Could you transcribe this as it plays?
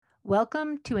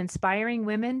Welcome to Inspiring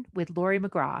Women with Lori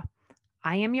McGraw.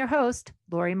 I am your host,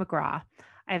 Lori McGraw.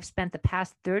 I have spent the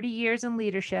past 30 years in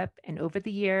leadership, and over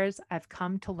the years, I've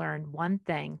come to learn one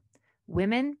thing: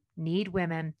 women need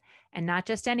women, and not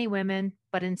just any women,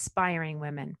 but inspiring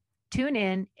women. Tune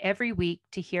in every week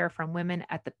to hear from women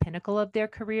at the pinnacle of their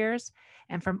careers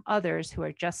and from others who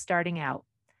are just starting out.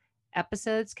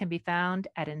 Episodes can be found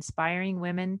at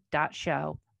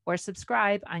inspiringwomen.show or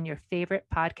subscribe on your favorite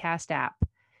podcast app.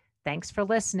 Thanks for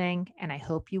listening, and I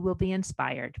hope you will be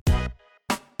inspired.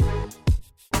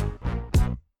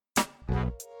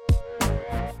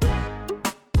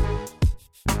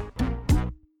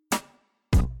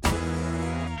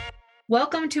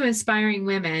 Welcome to Inspiring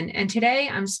Women, and today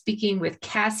I'm speaking with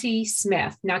Cassie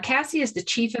Smith. Now, Cassie is the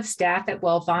Chief of Staff at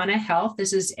Wellvana Health.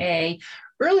 This is a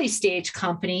early stage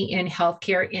company in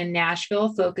healthcare in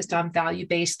Nashville, focused on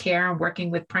value-based care and working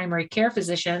with primary care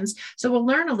physicians. So we'll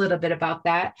learn a little bit about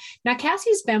that. Now,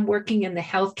 Cassie's been working in the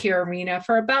healthcare arena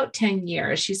for about 10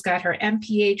 years. She's got her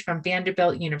MPH from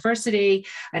Vanderbilt University,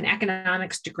 an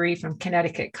economics degree from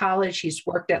Connecticut College. She's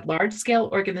worked at large-scale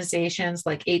organizations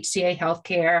like HCA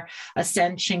Healthcare,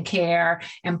 Ascension Care,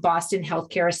 and Boston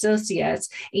Healthcare Associates.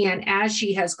 And as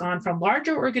she has gone from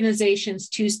larger organizations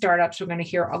to startups, we're going to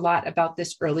hear a lot about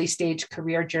this early stage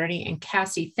career journey. And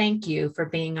Cassie, thank you for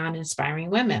being on Inspiring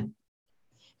Women.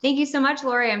 Thank you so much,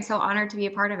 Lori. I'm so honored to be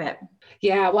a part of it.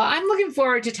 Yeah, well, I'm looking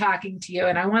forward to talking to you,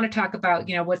 and I want to talk about,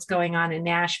 what's going on in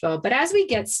Nashville. But as we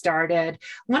get started,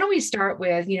 why don't we start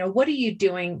with, what are you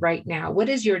doing right now? What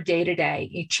is your day-to-day?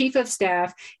 You're chief of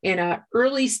staff in an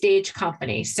early stage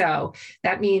company. So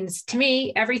that means to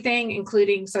me, everything,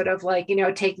 including sort of like,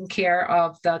 taking care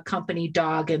of the company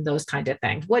dog and those kind of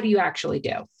things. What do you actually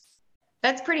do?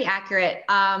 That's pretty accurate.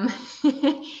 I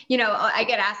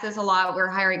get asked this a lot. We're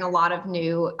hiring a lot of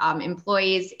new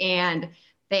employees, and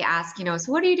they ask,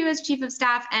 so what do you do as chief of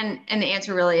staff? And the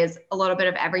answer really is a little bit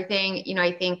of everything.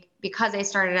 I think because I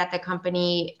started at the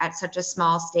company at such a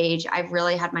small stage, I've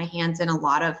really had my hands in a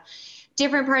lot of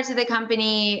different parts of the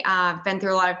company, been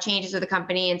through a lot of changes with the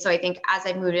company. And so I think as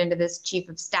I moved into this chief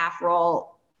of staff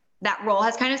role, that role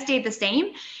has kind of stayed the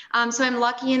same. So I'm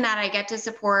lucky in that I get to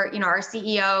support, our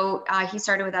CEO. He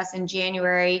started with us in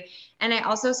January. And I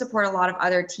also support a lot of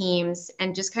other teams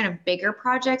and just kind of bigger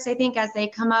projects, I think, as they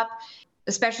come up.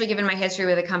 Especially given my history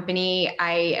with the company,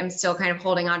 I am still kind of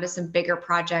holding on to some bigger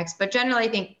projects. But generally, I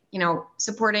think,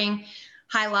 supporting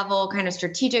high level kind of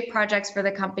strategic projects for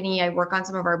the company. I work on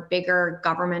some of our bigger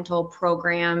governmental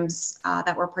programs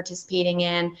that we're participating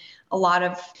in, a lot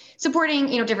of supporting,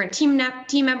 different team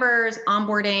members,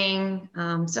 onboarding,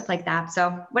 stuff like that.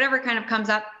 So whatever kind of comes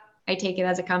up, I take it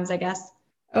as it comes, I guess.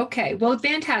 Okay, well,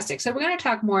 fantastic. So we're going to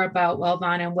talk more about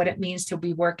Wellvana and what it means to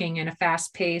be working in a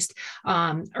fast-paced,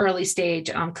 early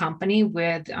stage company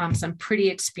with some pretty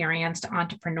experienced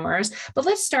entrepreneurs. But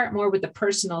let's start more with the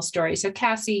personal story. So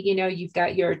Cassie, you've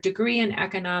got your degree in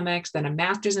economics, then a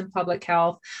master's in public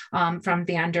health from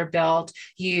Vanderbilt.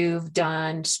 You've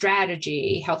done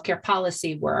strategy, healthcare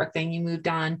policy work. Then you moved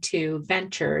on to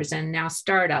ventures and now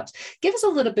startups. Give us a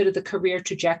little bit of the career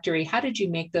trajectory. How did you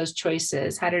make those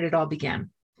choices? How did it all begin?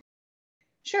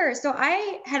 Sure. So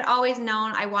I had always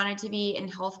known I wanted to be in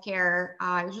healthcare.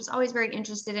 I was just always very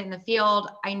interested in the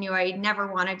field. I knew I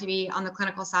never wanted to be on the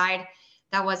clinical side.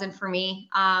 That wasn't for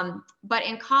me. But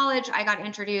in college, I got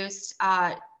introduced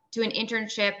to an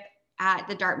internship at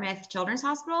the Dartmouth Children's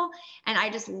Hospital. And I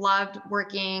just loved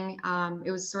working. It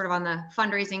was sort of on the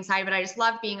fundraising side, but I just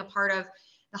loved being a part of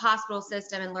the hospital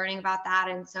system and learning about that.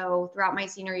 And so throughout my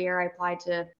senior year, I applied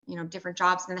to, different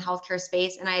jobs in the healthcare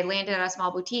space, and I landed at a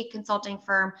small boutique consulting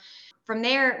firm. From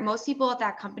there, most people at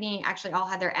that company actually all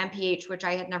had their MPH, which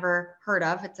I had never heard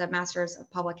of. It's a master's of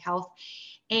public health.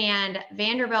 And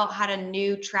Vanderbilt had a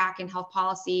new track in health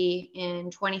policy in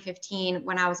 2015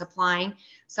 when I was applying.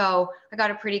 So I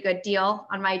got a pretty good deal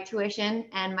on my tuition,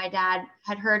 and my dad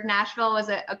had heard Nashville was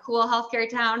a cool healthcare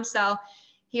town. So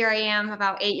here I am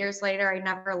about 8 years later. I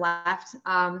never left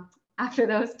after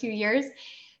those 2 years.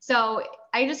 So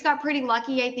I just got pretty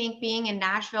lucky, I think, being in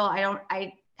Nashville.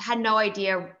 I had no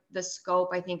idea the scope,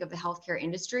 I think, of the healthcare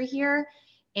industry here.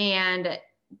 And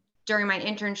during my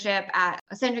internship at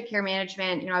Ascension Care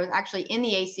Management, I was actually in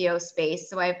the ACO space.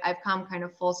 So I've come kind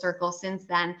of full circle since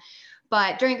then.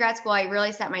 But during grad school, I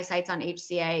really set my sights on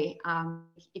HCA.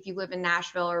 If you live in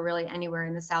Nashville or really anywhere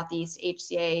in the Southeast,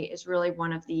 HCA is really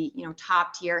one of the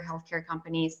top tier healthcare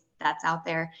companies that's out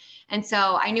there. And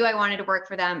so I knew I wanted to work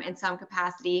for them in some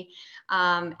capacity.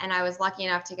 And I was lucky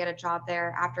enough to get a job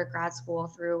there after grad school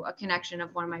through a connection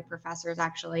of one of my professors,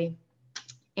 actually.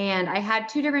 And I had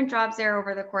two different jobs there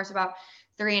over the course of about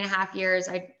 3.5 years.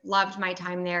 I loved my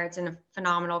time there. It's in a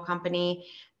phenomenal company.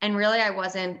 And really, I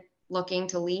wasn't looking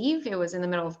to leave. It was in the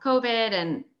middle of COVID.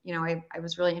 And, I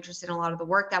was really interested in a lot of the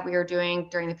work that we were doing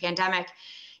during the pandemic.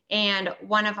 And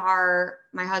one of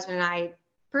my husband and I,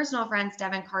 personal friends,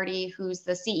 Devin Carty, who's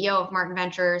the CEO of Martin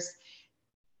Ventures,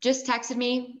 just texted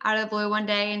me out of the blue one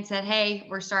day and said, "Hey,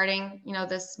 we're starting,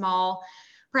 this small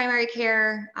primary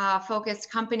care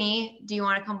focused company. Do you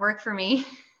want to come work for me?"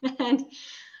 And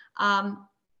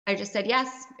I just said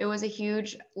yes. It was a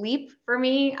huge leap for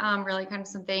me, really kind of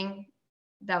something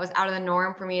that was out of the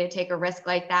norm for me to take a risk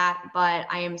like that. But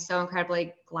I am so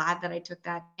incredibly glad that I took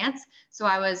that chance. So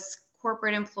I was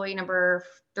corporate employee number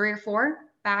 3 or 4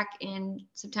 back in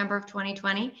September of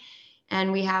 2020.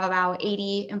 And we have about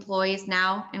 80 employees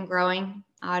now and growing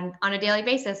on a daily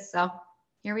basis. So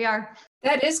here we are.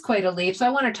 That is quite a leap. So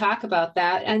I want to talk about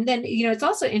that. And then, it's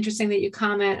also interesting that you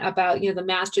comment about, the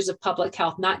Masters of Public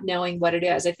Health, not knowing what it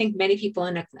is. I think many people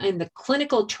in the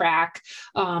clinical track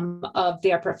of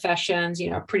their professions,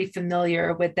 are pretty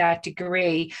familiar with that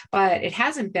degree, but it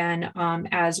hasn't been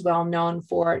as well known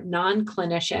for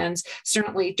non-clinicians.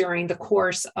 Certainly during the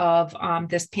course of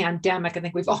this pandemic, I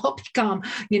think we've all become,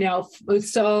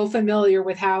 so familiar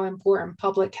with how important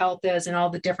public health is and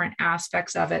all the different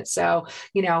aspects of it. So,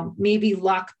 maybe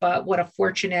luck, but what a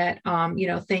fortunate,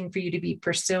 thing for you to be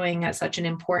pursuing at such an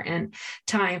important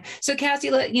time. So Cassie,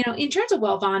 in terms of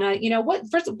Wellvana,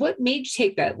 what made you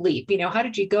take that leap? How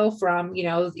did you go from,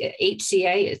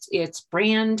 HCA, its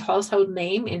brand, household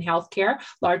name in healthcare,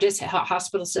 largest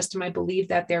hospital system, I believe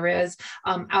that there is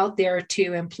out there,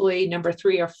 to employee number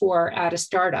 3 or 4 at a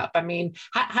startup? I mean,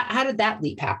 how did that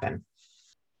leap happen?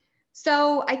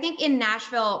 So I think in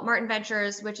Nashville, Martin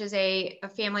Ventures, which is a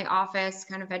family office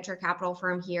kind of venture capital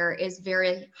firm here, is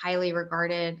very highly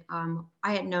regarded.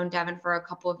 I had known Devin for a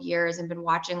couple of years and been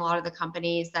watching a lot of the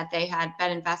companies that they had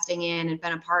been investing in and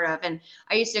been a part of. And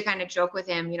I used to kind of joke with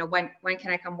him, when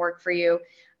can I come work for you?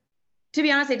 To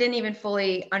be honest, I didn't even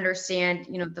fully understand,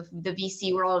 the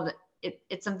VC world.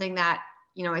 It's something that,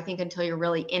 I think until you're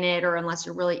really in it, or unless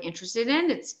you're really interested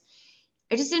in,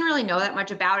 I just didn't really know that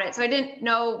much about it. So I didn't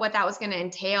know what that was going to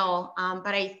entail.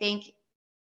 But I think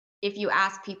if you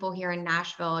ask people here in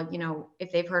Nashville,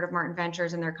 if they've heard of Martin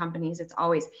Ventures and their companies, it's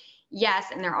always yes.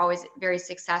 And they're always very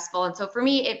successful. And so for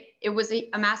me, it was a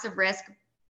massive risk,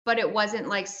 but it wasn't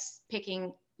like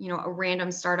picking, a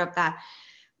random startup that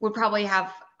would probably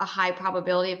have a high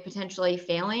probability of potentially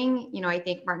failing. I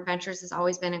think Martin Ventures has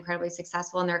always been incredibly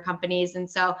successful in their companies. And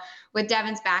so with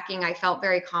Devin's backing, I felt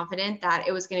very confident that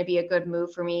it was going to be a good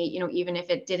move for me. Even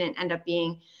if it didn't end up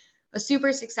being a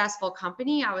super successful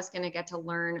company, I was going to get to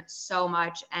learn so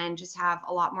much and just have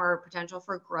a lot more potential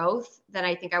for growth than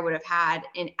I think I would have had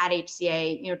at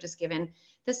HCA, just given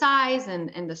the size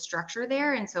and the structure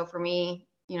there. And so for me,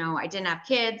 I didn't have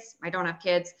kids. I don't have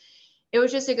kids. It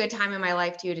was just a good time in my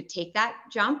life to take that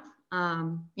jump.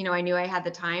 I knew I had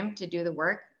the time to do the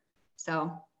work.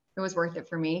 So it was worth it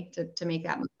for me to make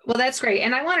that move. Well, that's great.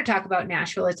 And I want to talk about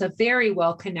Nashville. It's a very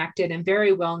well-connected and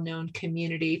very well-known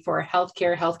community for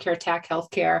healthcare tech,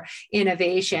 healthcare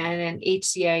innovation. And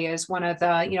HCA is one of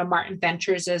the, Martin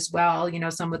Ventures as well,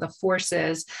 some of the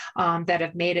forces that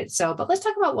have made it so. But let's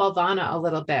talk about Wellvana a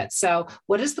little bit. So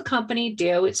what does the company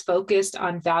do? It's focused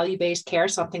on value-based care,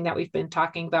 something that we've been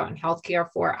talking about in healthcare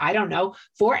for, I don't know,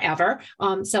 forever.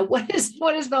 So what is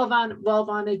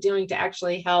Wellvana doing to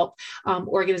actually help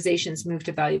organizations move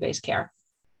to value-based care?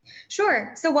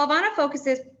 Sure. So Wellvana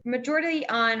focuses majority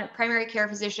on primary care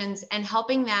physicians and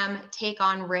helping them take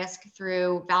on risk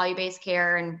through value-based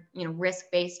care and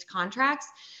risk-based contracts.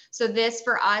 So this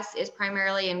for us is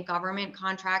primarily in government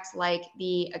contracts like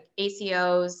the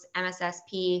ACOs,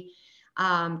 MSSP,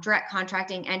 direct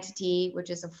contracting entity,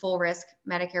 which is a full risk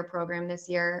Medicare program this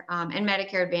year, and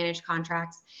Medicare Advantage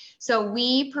contracts. So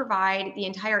we provide the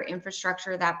entire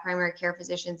infrastructure that primary care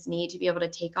physicians need to be able to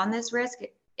take on this risk.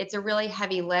 It's a really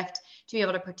heavy lift to be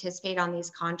able to participate on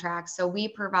these contracts. So we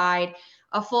provide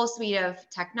a full suite of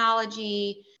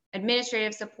technology,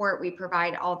 administrative support. We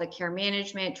provide all the care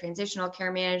management, transitional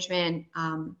care management,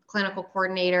 clinical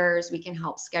coordinators. We can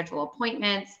help schedule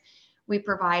appointments. We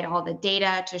provide all the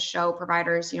data to show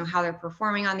providers, how they're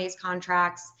performing on these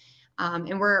contracts.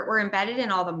 And we're embedded in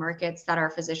all the markets that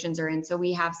our physicians are in. So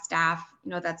we have staff,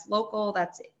 that's local,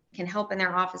 that's can help in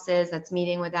their offices, that's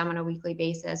meeting with them on a weekly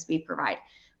basis. We provide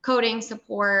coding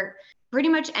support, pretty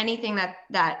much anything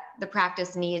that the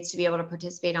practice needs to be able to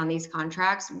participate on these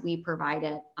contracts, we provide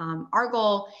it. Our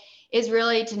goal is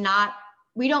really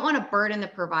we don't want to burden the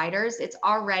providers. It's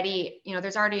already,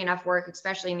 there's already enough work,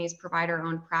 especially in these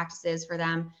provider-owned practices, for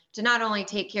them to not only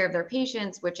take care of their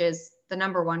patients, which is the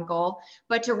number one goal,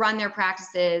 but to run their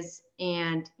practices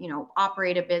and,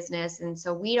 operate a business. And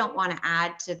so we don't want to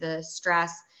add to the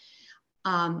stress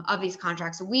of these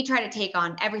contracts. So we try to take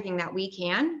on everything that we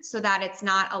can so that it's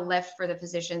not a lift for the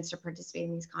physicians to participate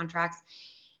in these contracts.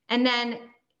 And then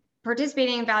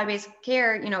participating in value-based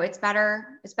care, it's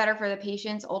better for the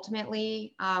patients.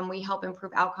 Ultimately, we help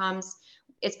improve outcomes.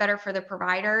 It's better for the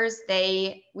providers.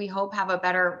 We hope have a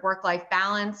better work-life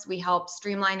balance. We help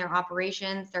streamline their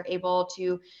operations. They're able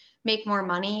to make more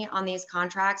money on these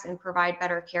contracts and provide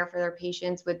better care for their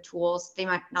patients with tools they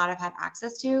might not have had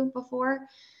access to before.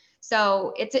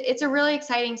 So it's a really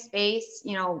exciting space.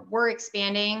 We're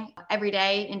expanding every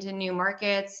day into new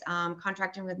markets,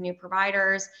 contracting with new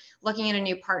providers, looking into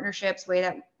new partnerships,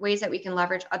 ways that we can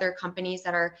leverage other companies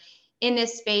that are in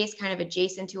this space kind of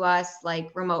adjacent to us,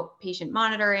 like remote patient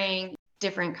monitoring,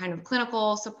 different kind of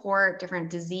clinical support, different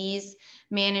disease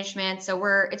management. So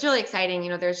it's really exciting.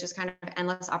 There's just kind of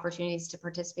endless opportunities to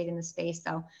participate in the space.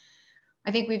 So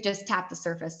I think we've just tapped the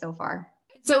surface so far.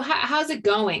 So how's it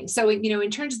going? So,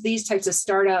 in terms of these types of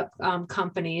startup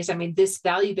companies, this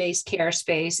value-based care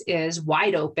space is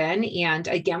wide open. And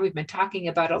again, we've been talking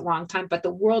about it a long time, but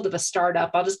the world of a startup,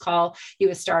 I'll just call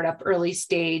you a startup early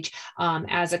stage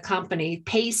as a company.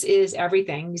 Pace is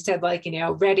everything. You said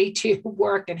ready to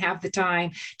work and have the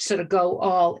time to sort of go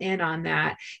all in on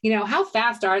that. How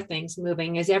fast are things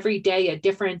moving? Is every day a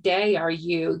different day? Are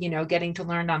you, getting to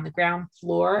learn on the ground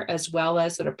floor as well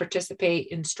as sort of participate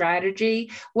in strategy?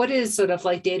 What is sort of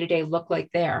like day-to-day look like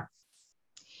there?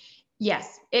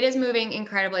 Yes, it is moving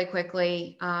incredibly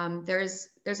quickly. There's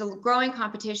a growing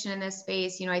competition in this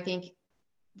space. I think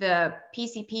the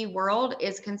PCP world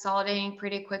is consolidating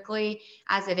pretty quickly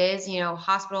as it is.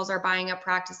 Hospitals are buying up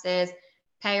practices,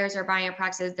 payers are buying up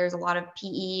practices. There's a lot of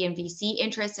PE and VC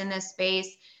interest in this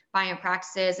space, buying up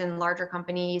practices and larger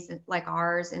companies like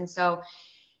ours. And so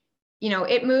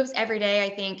it moves every day. I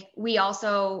think we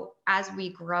also, as we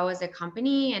grow as a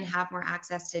company and have more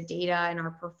access to data and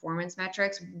our performance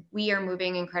metrics, we are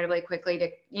moving incredibly quickly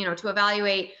to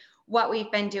evaluate what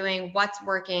we've been doing, what's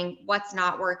working, what's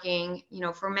not working.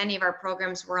 For many of our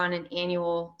programs, we're on an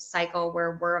annual cycle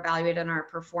where we're evaluated on our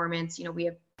performance. We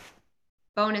have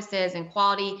bonuses and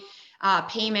quality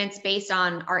payments based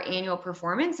on our annual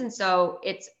performance. And so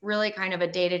it's really kind of a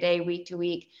day-to-day,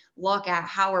 week-to-week look at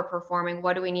how we're performing.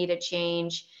 What do we need to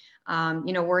change?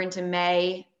 We're into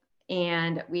May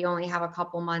and we only have a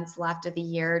couple months left of the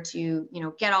year to,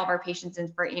 get all of our patients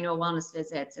in for annual wellness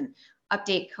visits and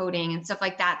update coding and stuff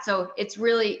like that. So it's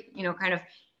really, kind of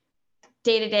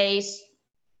day-to-day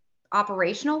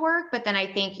operational work. But then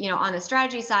I think, on the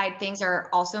strategy side, things are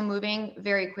also moving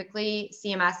very quickly.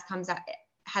 CMS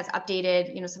has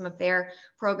updated, some of their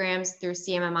programs through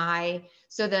CMMI.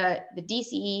 So the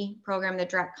DCE program, the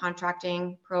direct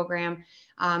contracting program,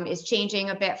 is changing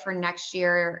a bit for next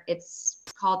year. It's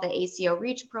called the ACO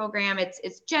REACH program.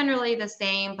 It's generally the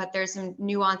same, but there's some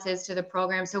nuances to the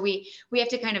program. So we have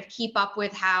to kind of keep up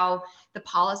with how the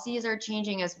policies are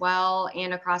changing as well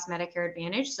and across Medicare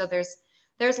Advantage. So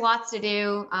there's lots to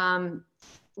do.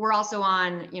 We're also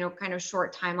on, kind of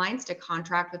short timelines to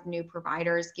contract with new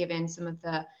providers, given some of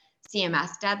the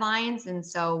CMS deadlines. And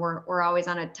so we're always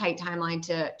on a tight timeline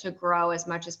to grow as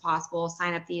much as possible,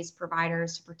 sign up these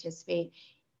providers to participate.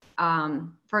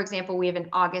 For example, we have an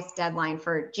August deadline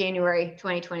for January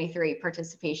 2023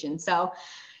 participation. So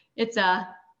it's a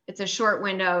short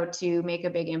window to make a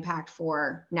big impact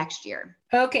for next year.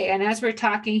 Okay. And as we're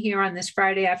talking here on this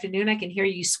Friday afternoon, I can hear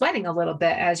you sweating a little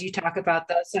bit as you talk about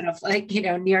the sort of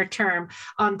near term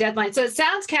deadline. So it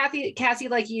sounds, Cassie,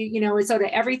 like it's sort of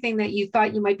everything that you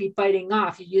thought you might be biting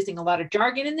off. You're using a lot of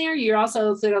jargon in there. You're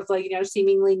also sort of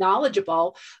seemingly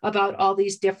knowledgeable about all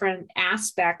these different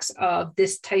aspects of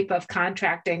this type of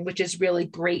contracting, which is really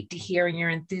great to hear. And your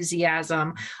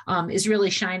enthusiasm is really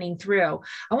shining through.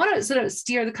 I want to sort of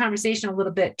steer the conversation a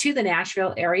little bit to the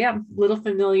Nashville area. I'm a little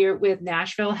familiar with Nashville,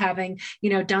 having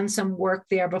done some work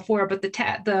there before, but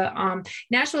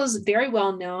Nashville is very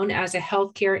well known as a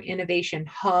healthcare innovation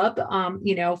hub,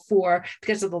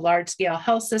 because of the large scale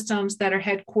health systems that are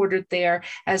headquartered there,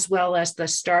 as well as the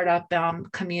startup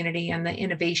community and the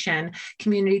innovation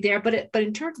community there. But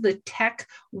in terms of the tech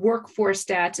workforce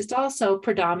stats, it's also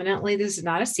predominantly, this is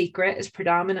not a secret, it's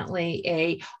predominantly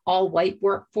a all white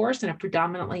workforce and a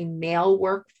predominantly male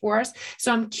workforce.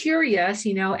 So I'm curious,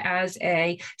 as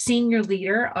a senior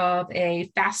leader of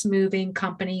a fast-moving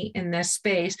company in this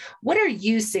space, what are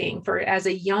you seeing as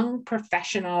a young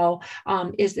professional?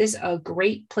 Is this a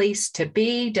great place to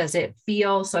be? Does it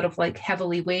feel sort of like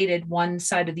heavily weighted one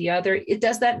side or the other?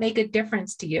 Does that make a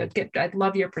difference to you? I'd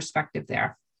love your perspective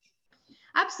there.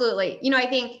 Absolutely. I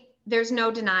think there's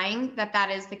no denying that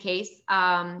that is the case.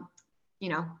 I'm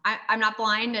not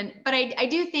blind, but I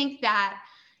do think that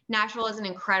Nashville is an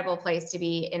incredible place to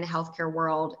be in the healthcare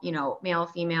world, male,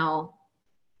 female.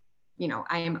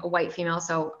 I am a white female,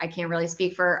 so I can't really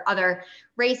speak for other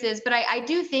races, but I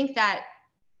do think that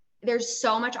there's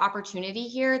so much opportunity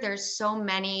here. There's so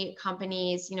many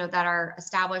companies, that are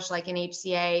established, like in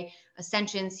HCA,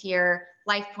 Ascension's here,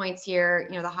 LifePoint's here,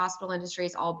 the hospital industry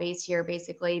is all based here.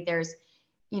 Basically, there's,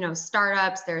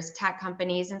 startups, there's tech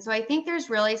companies. And so I think there's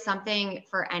really something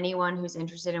for anyone who's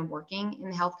interested in working in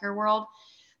the healthcare world.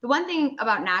 The one thing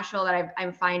about Nashville that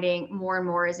I'm finding more and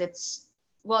more is it's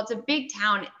a big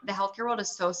town. The healthcare world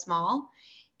is so small.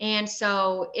 And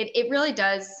so it really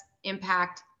does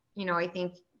impact, I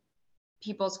think,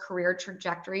 people's career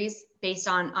trajectories based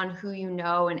on who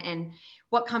and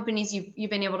what companies you've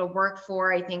been able to work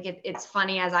for. I think it's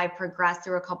funny, as I've progressed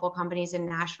through a couple of companies in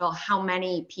Nashville, how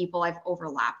many people I've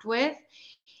overlapped with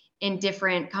in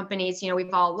different companies.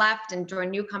 We've all left and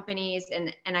joined new companies,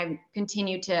 and I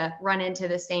continue to run into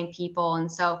the same people.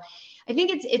 And so I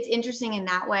think it's interesting in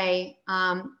that way.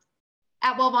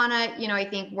 At Wellvana, I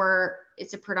think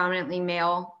it's a predominantly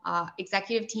male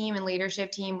executive team and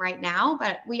leadership team right now,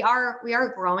 but we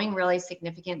are growing really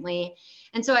significantly.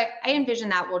 And so I envision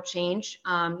that will change,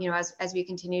 as we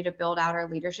continue to build out our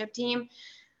leadership team.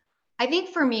 I think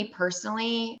for me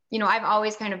personally, I've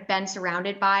always kind of been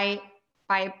surrounded by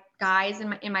guys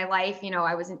in my life.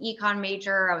 I was an econ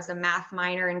major. I was a math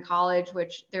minor in college,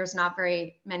 which there's not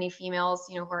very many females,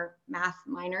 who are math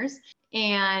minors.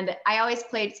 And I always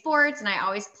played sports, and I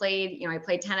always played, I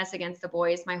played tennis against the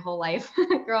boys my whole life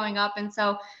growing up. And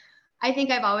so I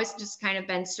think I've always just kind of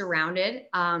been surrounded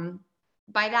by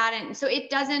that. And so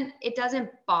it doesn't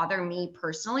bother me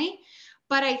personally,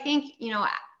 but I think,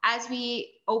 as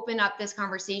we open up this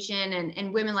conversation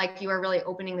and women like you are really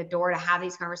opening the door to have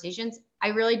these conversations, I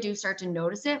really do start to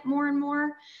notice it more and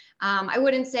more. I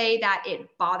wouldn't say that it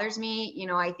bothers me.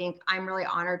 I think I'm really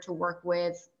honored to work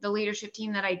with the leadership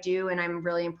team that I do, and I'm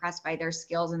really impressed by their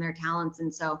skills and their talents.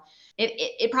 And so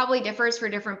it probably differs for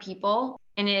different people,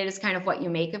 and it is kind of what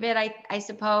you make of it, I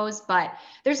suppose, but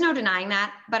there's no denying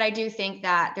that. But I do think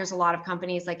that there's a lot of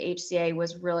companies, like HCA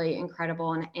was really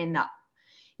incredible in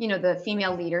the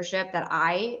female leadership that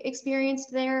I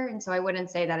experienced there. And so I wouldn't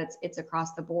say that it's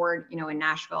across the board, in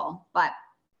Nashville, but.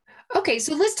 Okay,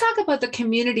 so let's talk about the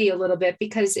community a little bit,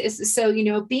 because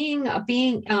being an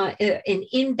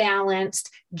imbalanced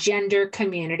gender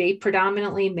community,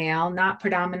 predominantly male, not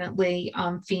predominantly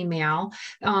female,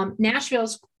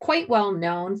 Nashville's quite well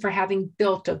known for having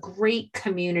built a great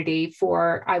community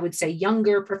for, I would say,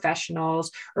 younger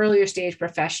professionals, earlier stage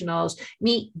professionals,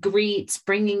 meet greets,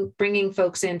 bringing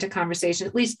folks into conversation.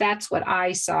 At least that's what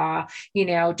I saw,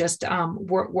 just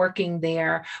working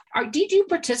there. Did you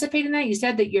participate in that? You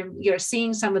said that you're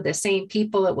seeing some of the same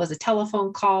people. It was a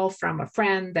telephone call from a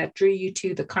friend that drew you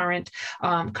to the current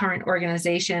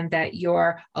organization that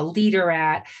you're a leader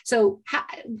at. So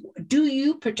do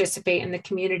you participate in the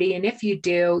community? And if you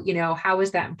do, how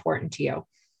is that important to you?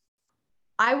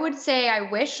 I would say I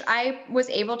wish I was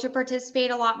able to participate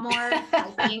a lot more.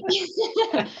 I think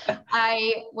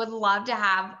I would love to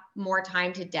have more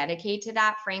time to dedicate to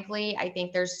that. Frankly, I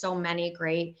think there's so many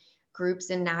great groups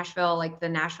in Nashville, like the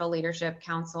Nashville Leadership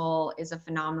Council is a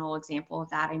phenomenal example of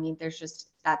that. I mean,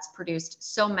 that's produced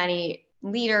so many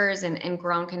leaders and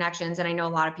grown connections. And I know a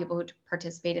lot of people who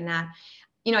participate in that.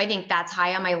 I think that's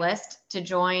high on my list to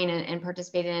join and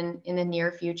participate in the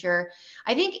near future.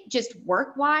 I think just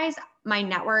work-wise, my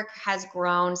network has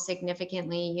grown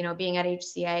significantly. Being at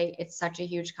HCA, it's such a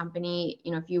huge company.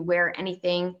 If you wear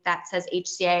anything that says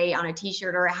HCA on a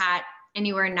t-shirt or a hat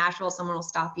anywhere in Nashville, someone will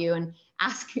stop you and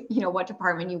ask, what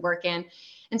department you work in.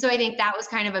 And so I think that was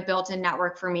kind of a built-in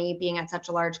network for me, being at such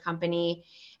a large company.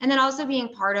 And then also being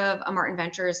part of a Martin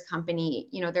Ventures company,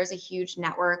 there's a huge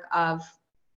network of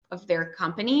their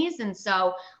companies. And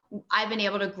so I've been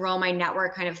able to grow my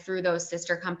network kind of through those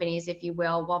sister companies, if you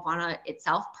will. Wellvana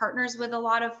itself partners with a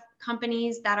lot of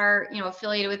companies that are,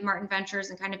 affiliated with Martin Ventures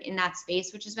and kind of in that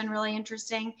space, which has been really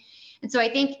interesting. And so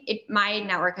I think my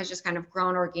network has just kind of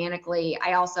grown organically.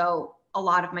 A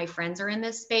lot of my friends are in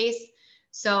this space.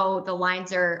 So the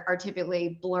lines are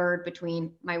typically blurred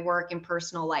between my work and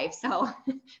personal life. So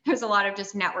there's a lot of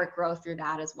just network growth through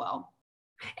that as well.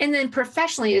 And then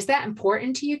professionally, is that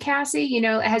important to you, Cassie?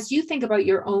 As you think about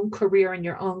your own career and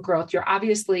your own growth, you're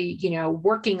obviously,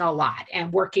 working a lot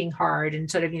and working hard and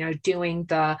sort of, doing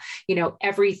the,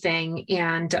 everything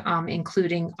and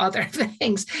including other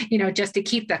things, just to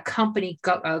keep the company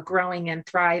growing and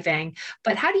thriving.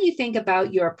 But how do you think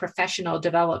about your professional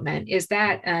development? Is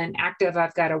that an active,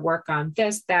 I've got to work on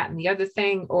this, that, and the other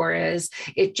thing, or is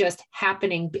it just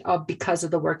happening because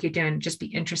of the work you're doing? Just be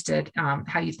interested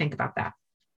how you think about that.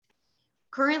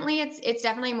 Currently, it's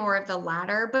definitely more of the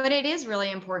latter, but it is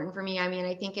really important for me. I mean,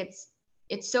 I think it's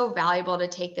so valuable to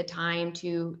take the time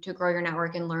to grow your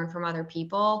network and learn from other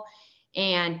people,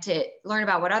 and to learn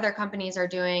about what other companies are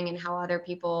doing and how other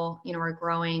people, are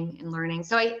growing and learning.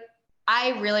 So I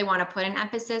really want to put an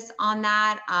emphasis on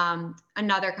that.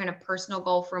 Another kind of personal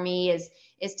goal for me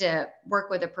is to work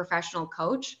with a professional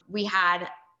coach. We had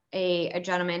a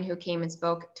gentleman who came and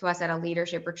spoke to us at a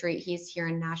leadership retreat. He's here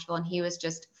in Nashville, and he was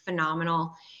just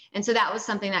phenomenal. And so that was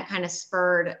something that kind of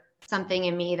spurred something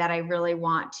in me that I really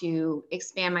want to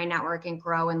expand my network and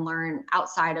grow and learn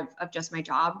outside of just my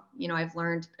job. I've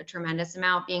learned a tremendous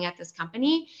amount being at this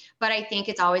company, but I think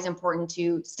it's always important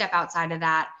to step outside of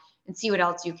that and see what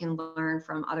else you can learn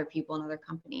from other people and other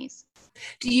companies.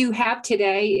 Do you have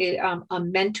today a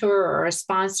mentor or a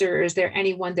sponsor? Is there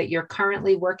anyone that you're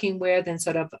currently working with and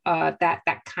sort of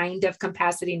that kind of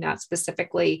capacity, not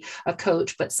specifically a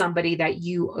coach, but somebody that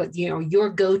your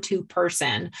go-to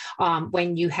person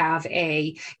when you have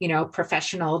a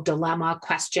professional dilemma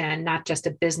question, not just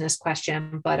a business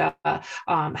question, but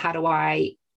how do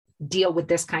I deal with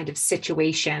this kind of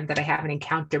situation that I haven't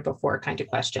encountered before kind of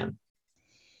question?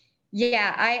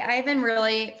 Yeah, I've been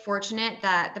really fortunate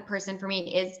that the person for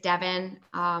me is Devin.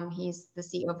 He's the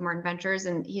CEO of Martin Ventures,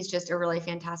 and he's just a really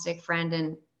fantastic friend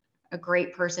and a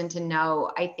great person to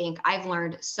know. I think I've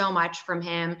learned so much from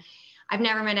him. I've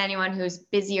never met anyone who's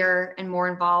busier and more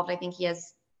involved. I think he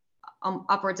has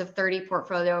upwards of 30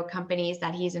 portfolio companies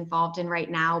that he's involved in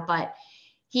right now, but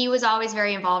he was always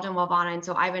very involved in Wellvana. And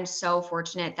so I've been so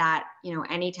fortunate that,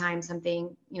 anytime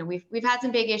something, we've had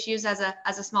some big issues as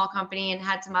a small company and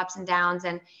had some ups and downs.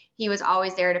 And he was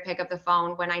always there to pick up the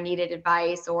phone when I needed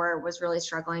advice or was really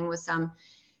struggling with some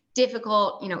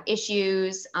difficult,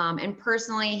 issues. And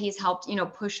personally, he's helped,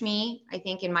 push me, I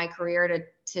think, in my career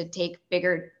to take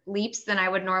bigger leaps than I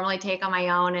would normally take on my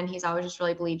own. And he's always just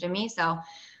really believed in me. So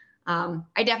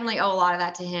I definitely owe a lot of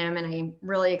that to him. And I'm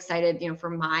really excited, for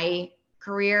my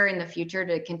career in the future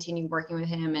to continue working with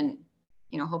him, and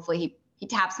hopefully he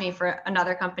taps me for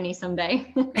another company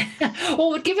someday.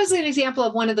 Well, give us an example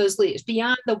of one of those leads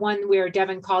beyond the one where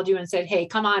Devin called you and said, "Hey,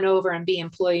 come on over and be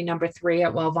employee number 3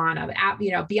 at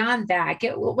Wellvana." Beyond that,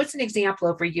 what's an example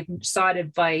of where you've sought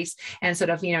advice and sort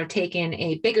of taken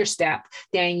a bigger step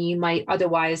than you might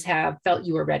otherwise have felt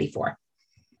you were ready for?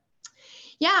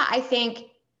 Yeah, I think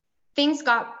things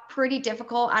got pretty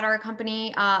difficult at our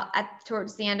company.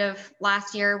 Towards the end of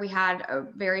last year, we had a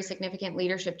very significant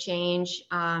leadership change,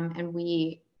 and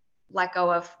we let go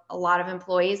of a lot of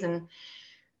employees and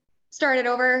started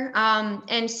over.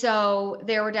 And so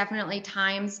there were definitely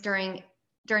times during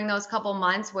those couple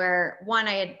months where, one,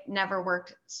 I had never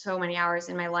worked so many hours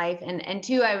in my life, and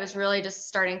two, I was really just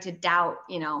starting to doubt,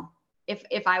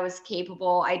 if I was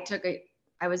capable.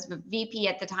 I was a VP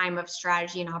at the time of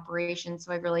strategy and operations.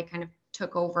 So I really kind of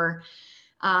took over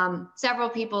several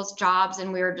people's jobs,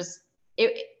 and we were just,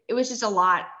 it was just a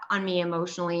lot on me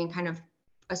emotionally and kind of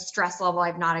a stress level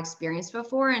I've not experienced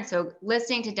before. And so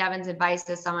listening to Devin's advice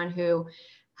as someone who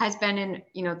has been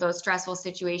in, those stressful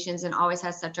situations and always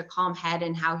has such a calm head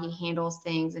in how he handles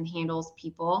things and handles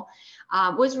people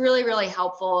was really, really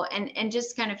helpful. And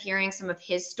just kind of hearing some of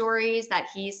his stories that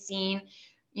he's seen,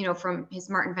 from his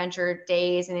Martin Venture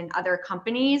days and in other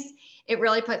companies, it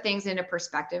really put things into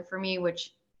perspective for me,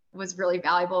 which was really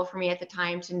valuable for me at the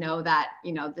time to know that,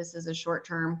 this is a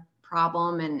short-term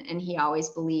problem. And he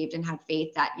always believed and had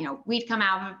faith that, we'd come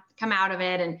out of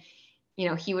it, and,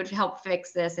 he would help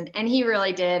fix this. And he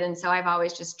really did. And so I've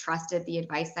always just trusted the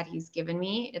advice that he's given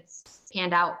me. It's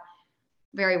panned out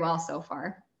very well so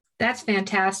far. That's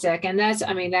fantastic. And that's,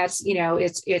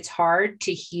 it's hard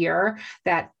to hear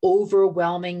that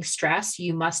overwhelming stress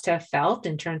you must have felt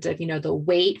in terms of, the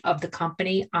weight of the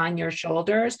company on your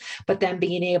shoulders, but then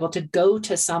being able to go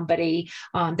to somebody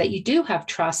that you do have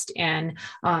trust in.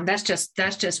 That's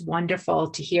just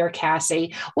wonderful to hear,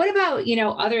 Cassie. What about,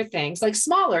 other things like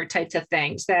smaller types of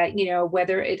things that,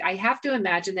 I have to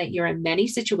imagine that you're in many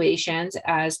situations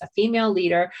as a female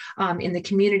leader in the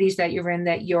communities that you're in,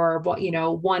 that you're,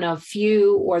 one of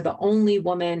few or the only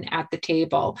woman at the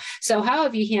table. So how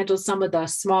have you handled some of the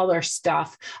smaller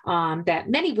stuff that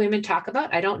many women talk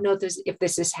about? I don't know if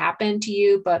this has happened to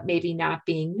you, but maybe not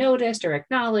being noticed or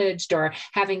acknowledged or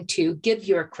having to give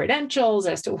your credentials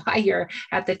as to why you're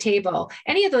at the table.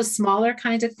 Any of those smaller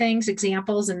kinds of things,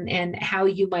 examples, and how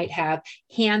you might have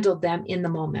handled them in the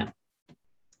moment?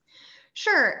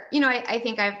 Sure. I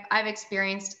think I've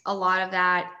experienced a lot of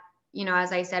that.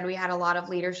 As I said, we had a lot of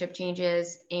leadership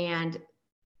changes, and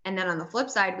then on the flip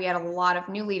side, we had a lot of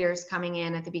new leaders coming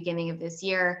in at the beginning of this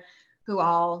year who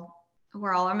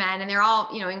are all men, and they're all,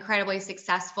 incredibly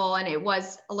successful. And it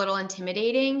was a little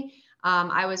intimidating.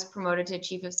 I was promoted to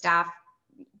chief of staff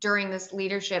during this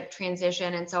leadership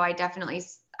transition. And so I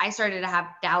started to have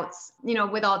doubts,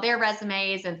 with all their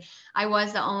resumes. And I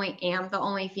am the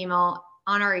only female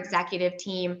on our executive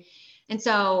team. And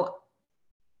so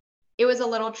it was a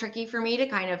little tricky for me to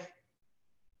kind of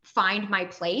find my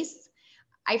place.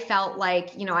 I felt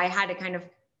like, I had to kind of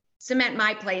cement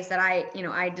my place, that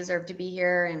I deserve to be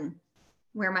here and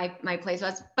where my place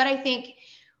was. But I think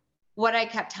what I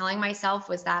kept telling myself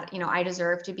was that, I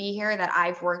deserve to be here, that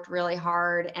I've worked really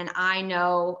hard and I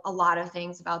know a lot of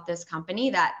things about this company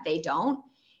that they don't.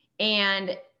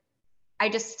 And I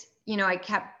just, I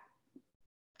kept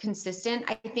consistent,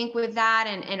 I think, with that.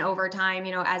 And over time,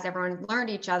 as everyone learned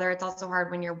each other, it's also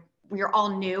hard when you're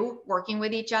all new working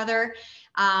with each other.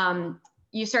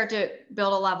 You start to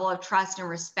build a level of trust and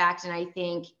respect. And I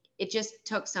think it just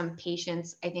took some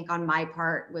patience, I think, on my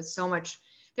part,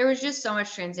 there was just so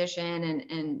much transition.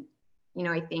 And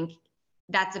I think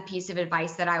that's a piece of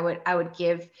advice that I would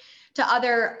give to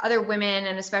other women,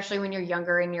 and especially when you're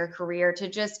younger in your career, to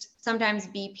just sometimes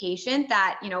be patient,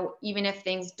 that, even if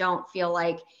things don't feel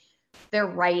like they're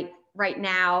right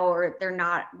now, or they're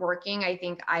not working, I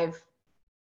think I've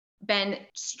been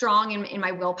strong in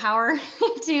my willpower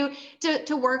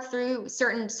to work through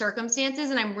certain circumstances.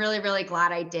 And I'm really, really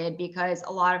glad I did, because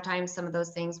a lot of times some of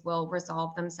those things will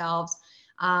resolve themselves.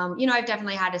 I've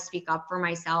definitely had to speak up for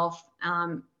myself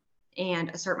and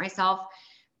assert myself.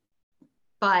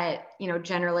 But,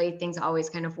 generally things always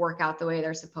kind of work out the way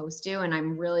they're supposed to. And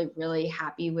I'm really, really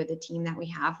happy with the team that we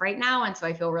have right now. And so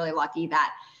I feel really lucky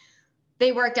that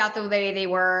they worked out the way they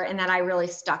were, and that I really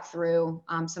stuck through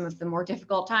some of the more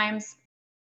difficult times.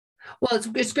 Well,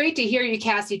 it's great to hear you,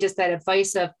 Cassie, just that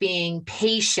advice of being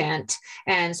patient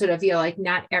and sort of, like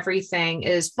not everything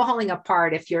is falling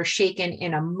apart if you're shaken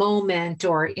in a moment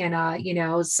or in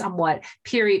a, somewhat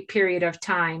period of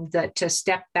time, that to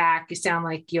step back. You sound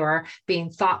like you're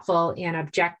being thoughtful and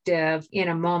objective in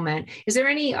a moment. Is there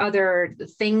any other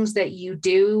things that you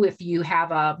do if you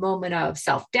have a moment of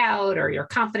self-doubt or your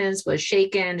confidence was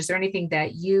shaken? Is there anything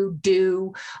that you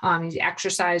do,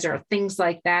 exercise or things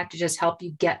like that, to just help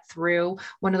you get through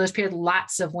one of those periods?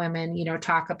 Lots of women,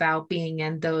 talk about being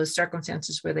in those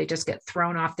circumstances where they just get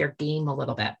thrown off their game a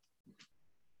little bit.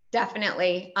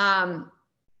 Definitely.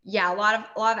 Yeah, a lot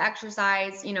of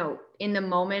exercise, in the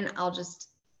moment. I'll just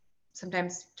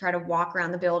sometimes try to walk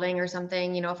around the building or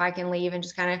something, if I can leave and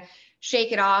just kind of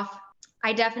shake it off.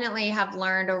 I definitely have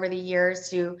learned over the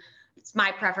years it's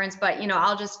my preference, but,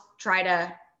 I'll just try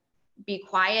to be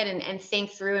quiet and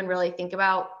think through and really think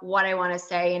about what I want to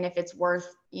say. And if it's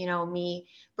worth, me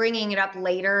bringing it up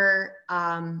later.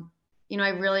 I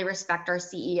really respect our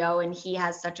CEO, and he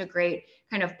has such a great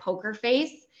kind of poker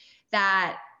face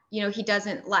that, he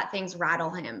doesn't let things rattle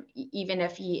him. Even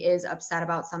if he is upset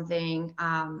about something,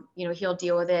 he'll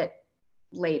deal with it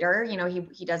later.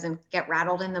 He doesn't get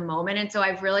rattled in the moment. And so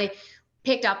I've really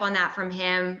picked up on that from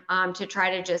him, to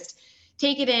try to just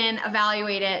take it in,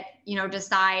 evaluate it,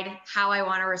 decide how I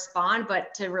want to respond,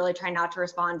 but to really try not to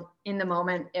respond in the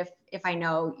moment if I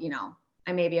know,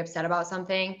 I may be upset about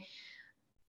something.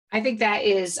 I think that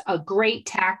is a great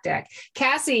tactic.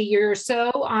 Cassie, you're so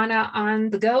on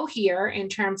the go here in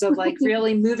terms of like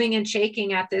really moving and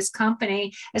shaking at this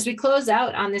company. As we close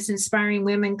out on this Inspiring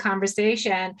Women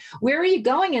conversation, where are you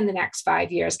going in the next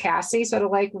 5 years, Cassie? Sort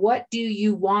of like, what do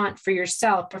you want for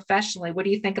yourself professionally? What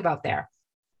do you think about there?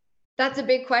 That's a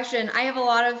big question. I have a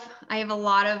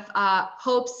lot of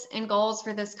hopes and goals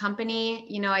for this company.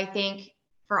 I think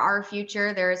for our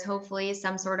future, there is hopefully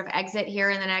some sort of exit here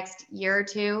in the next year or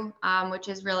two, which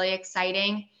is really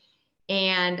exciting.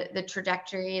 And the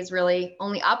trajectory is really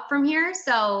only up from here.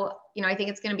 So, I think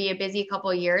it's going to be a busy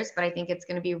couple of years, but I think it's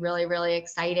going to be really, really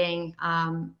exciting.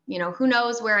 Who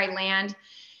knows where I land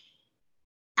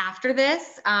after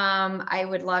this. I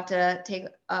would love to take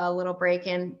a little break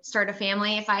and start a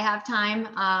family if I have time.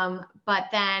 But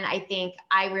then I think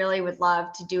I really would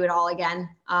love to do it all again,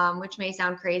 which may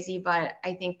sound crazy, but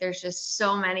I think there's just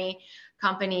so many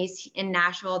companies in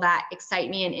Nashville that excite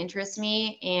me and interest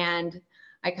me. And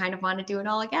I kind of want to do it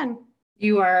all again.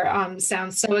 You are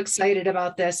sound so excited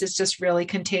about this. It's just really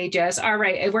contagious. All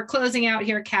right, we're closing out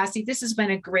here, Cassie. This has been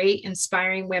a great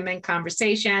Inspiring Women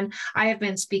conversation. I have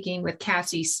been speaking with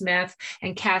Cassie Smith.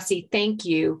 And Cassie, thank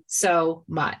you so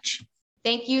much.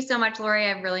 Thank you so much, Lori.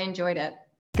 I've really enjoyed it.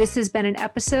 This has been an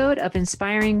episode of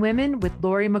Inspiring Women with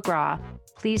Lori McGraw.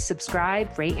 Please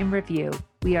subscribe, rate, and review.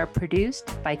 We are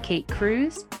produced by Kate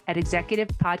Cruz at Executive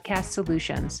Podcast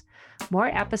Solutions. More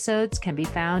episodes can be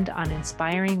found on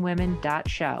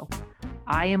inspiringwomen.show.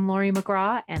 I am Lori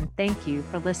McGraw, and thank you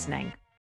for listening.